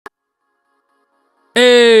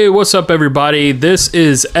Hey, what's up everybody? This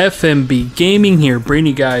is FMB Gaming here, bringing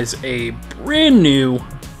you guys a brand new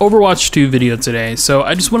Overwatch 2 video today. So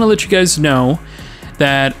I just want to let you guys know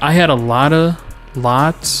that I had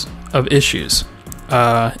lots of issues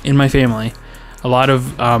in my family. A lot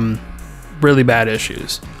of really bad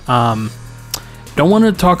issues. Don't want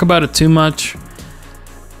to talk about it too much.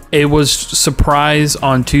 It was surprise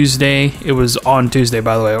on Tuesday. It was on Tuesday,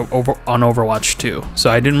 by the way, on Overwatch 2.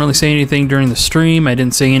 So I didn't really say anything during the stream. I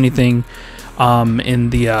didn't say anything in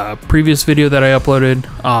the previous video that I uploaded,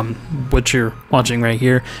 which you're watching right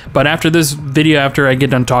here. But after this video, after I get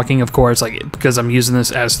done talking, of course, like because I'm using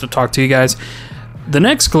this as to talk to you guys, the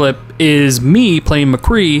next clip is me playing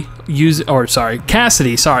McCree,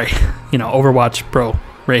 Cassidy, sorry, you know, Overwatch Pro.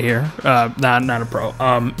 Right here, not a pro,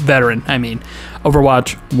 veteran. I mean,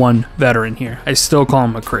 Overwatch 1 veteran here. I still call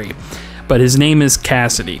him McCree, but his name is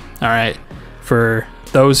Cassidy. All right. For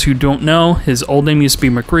those who don't know, his old name used to be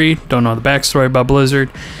McCree. Don't know the backstory about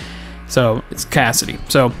Blizzard, so it's Cassidy.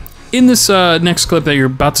 So in this next clip that you're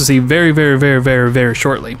about to see very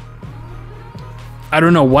shortly, I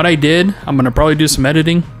don't know what I did. I'm gonna probably do some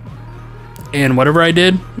editing, and whatever I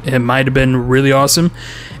did, it might have been really awesome.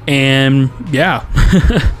 And yeah,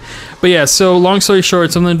 but yeah, so long story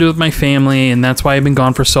short, something to do with my family, and that's why I've been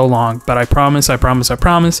gone for so long. But I promise to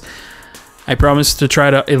try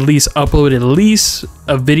to at least upload at least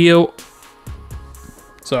a video.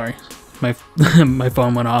 Sorry, my my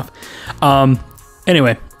phone went off.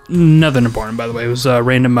 Anyway, nothing important, by the way. It was a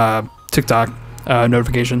random TikTok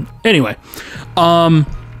notification. Anyway,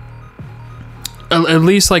 at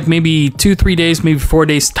least like maybe 2-3 days, maybe 4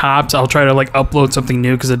 days tops, I'll try to like upload something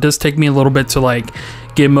new, because it does take me a little bit to like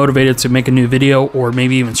get motivated to make a new video, or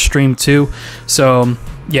maybe even stream too. So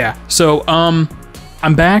yeah, so I'm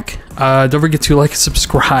back. Don't forget to like and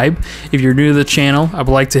subscribe if you're new to the channel. I would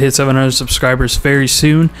like to hit 700 subscribers very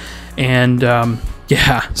soon. And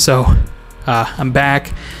yeah, so I'm back.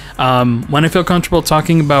 When I feel comfortable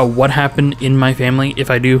talking about what happened in my family,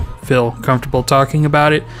 if I do feel comfortable talking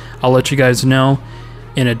about it, I'll let you guys know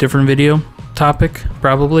in a different video topic,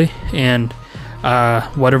 probably. And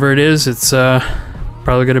whatever it is, it's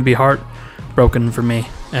probably going to be heartbroken for me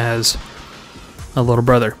as a little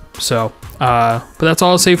brother. So, but that's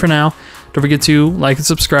all I'll say for now. Don't forget to like and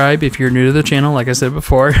subscribe if you're new to the channel, like I said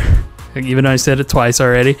before, even though I said it twice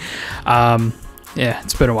already. Yeah,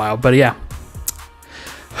 it's been a while, but yeah.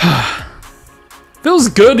 Feels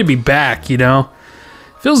good to be back, you know?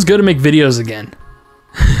 Feels good to make videos again.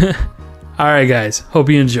 Alright guys, hope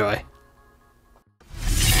you enjoy.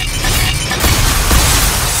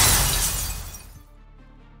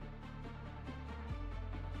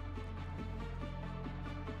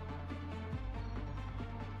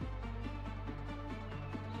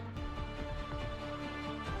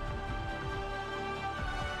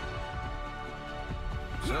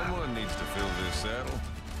 Someone needs to fill this saddle.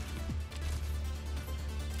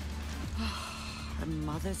 A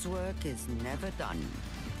mother's work is never done.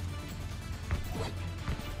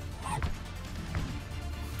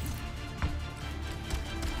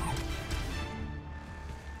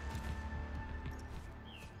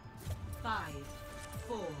 Five,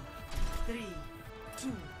 4, 3, 2,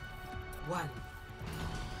 1.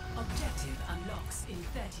 Objective unlocks in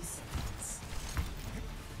 30 seconds.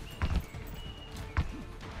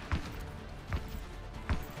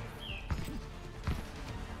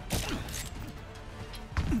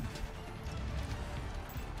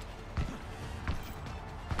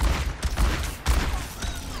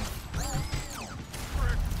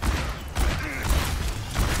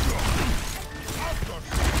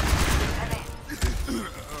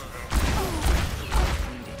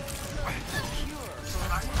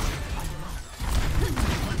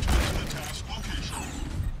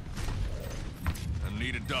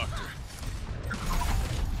 Need a doctor.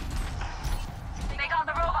 Take on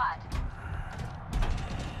the robot.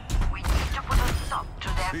 We need to put a stop to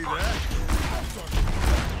their See push. that?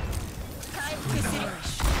 Time to finish.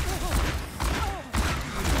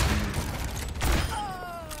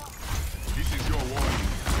 This is your warning.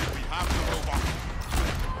 We have the robot.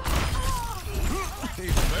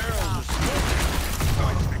 These barrels are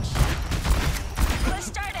smoking. Push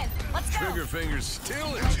started. Let's go. Trigger fingers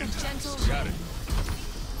still itching. Got it.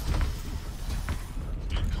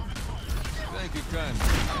 Thank you kindly.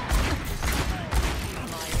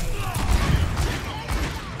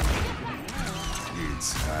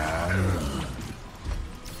 It's time.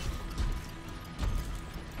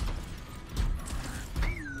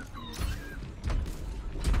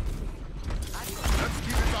 Let's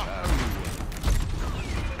keep it up.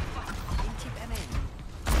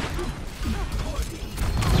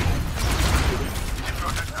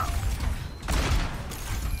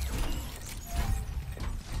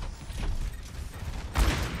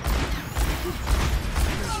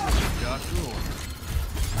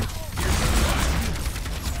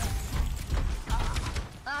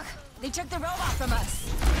 They took the robot from us.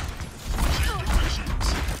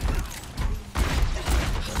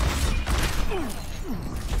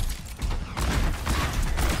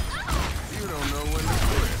 You don't know when to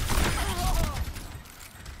quit.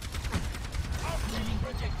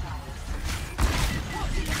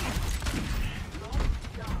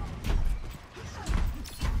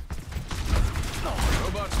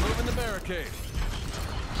 Robots moving the barricade.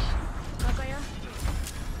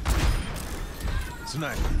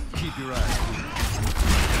 Sniper, keep your eyes.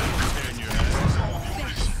 And your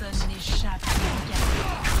ass. Personne n'échappe.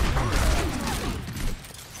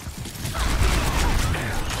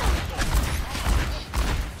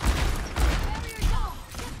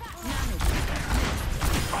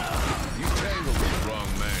 You tangled with the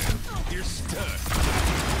wrong man. You're stuck.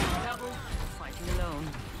 Fighting alone.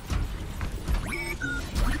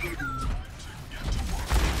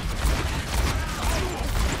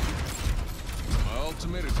 My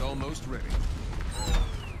ultimate is almost ready.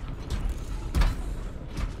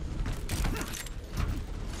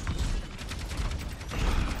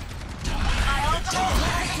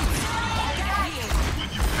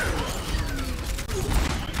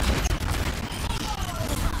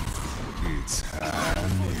 It's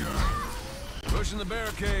pushing the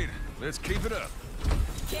barricade. Let's keep it up.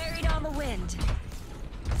 Carried on the wind.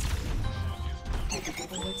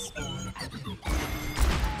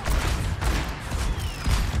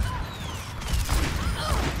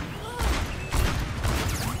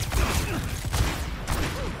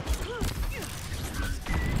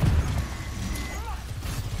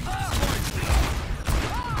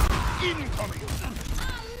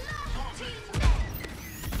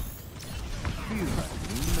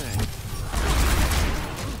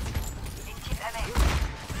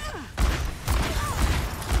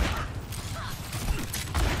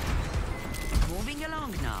 Moving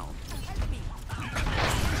along now.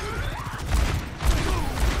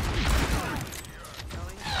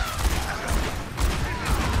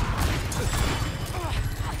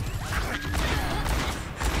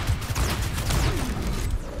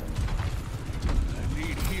 I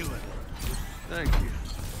need healing. Thank you.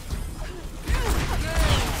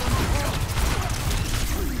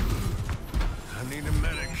 I need a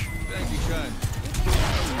medic. Thank you, kind.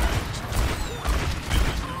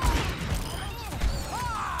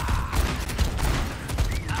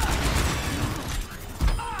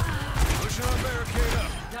 Pushing our barricade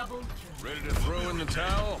up. Double kill. Ready to throw in the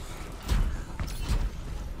towel?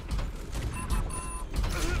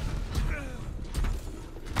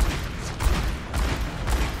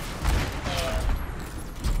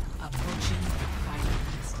 Approaching final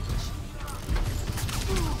stage.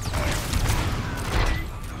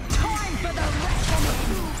 Time for the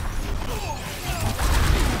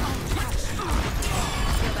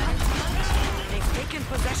They've taken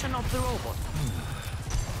possession of the robot.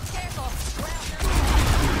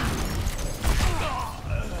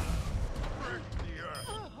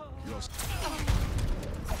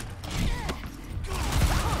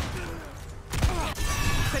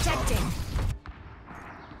 protecting.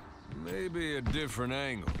 Maybe a different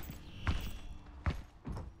angle.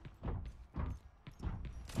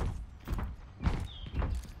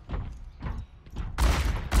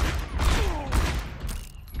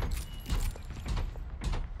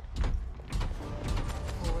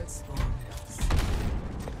 Forward spawn.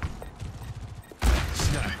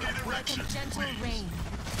 Like a gentle rain.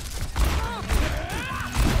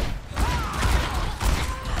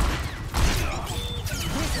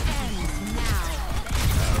 This ends now.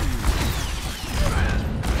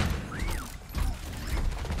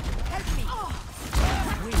 Help me.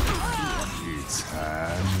 It's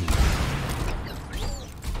time.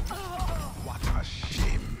 What a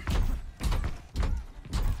shame.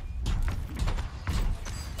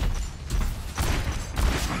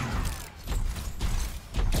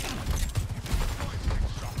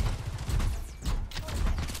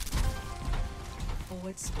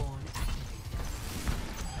 Forward spawn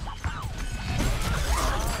activated.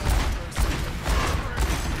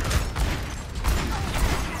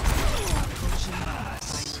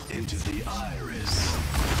 Into the iris.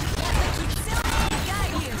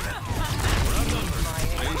 Got you.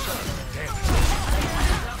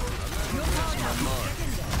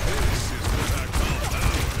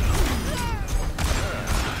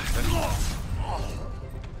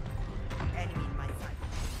 Enemy in my sight.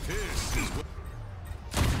 This is what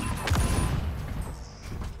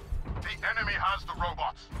The enemy has the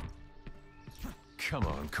robots. Come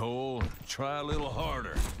on, Cole. Try a little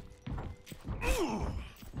harder.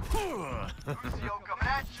 Lucio coming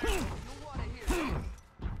at you.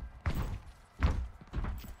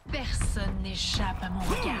 Personne n'échappe à mon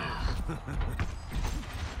regard.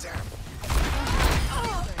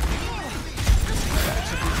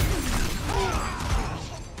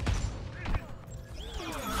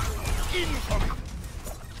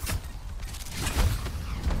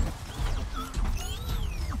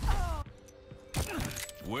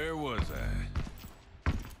 Where was I?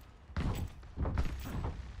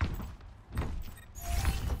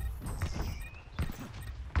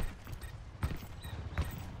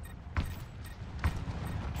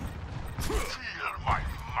 Feel my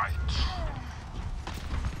might.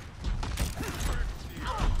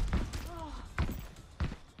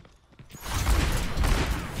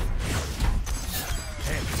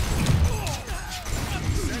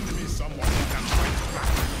 Send me someone who can fight back.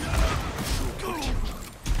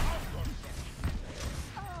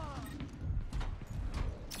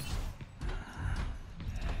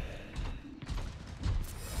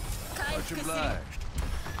 Much obliged.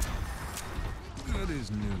 Good as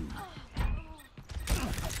new.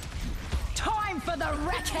 Time for the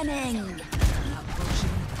reckoning!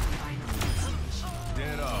 Approaching the final destination.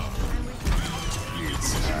 Dead off.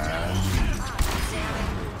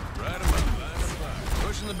 Right about.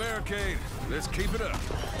 Pushing the barricade. Let's keep it up.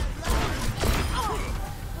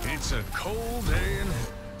 It's a cold day in...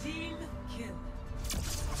 Team kill.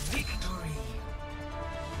 Victory.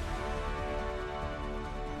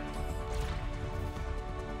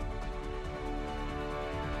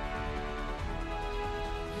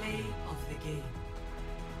 Play of the game.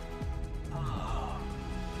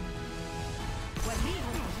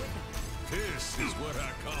 This is what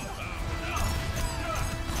I call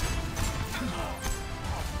power.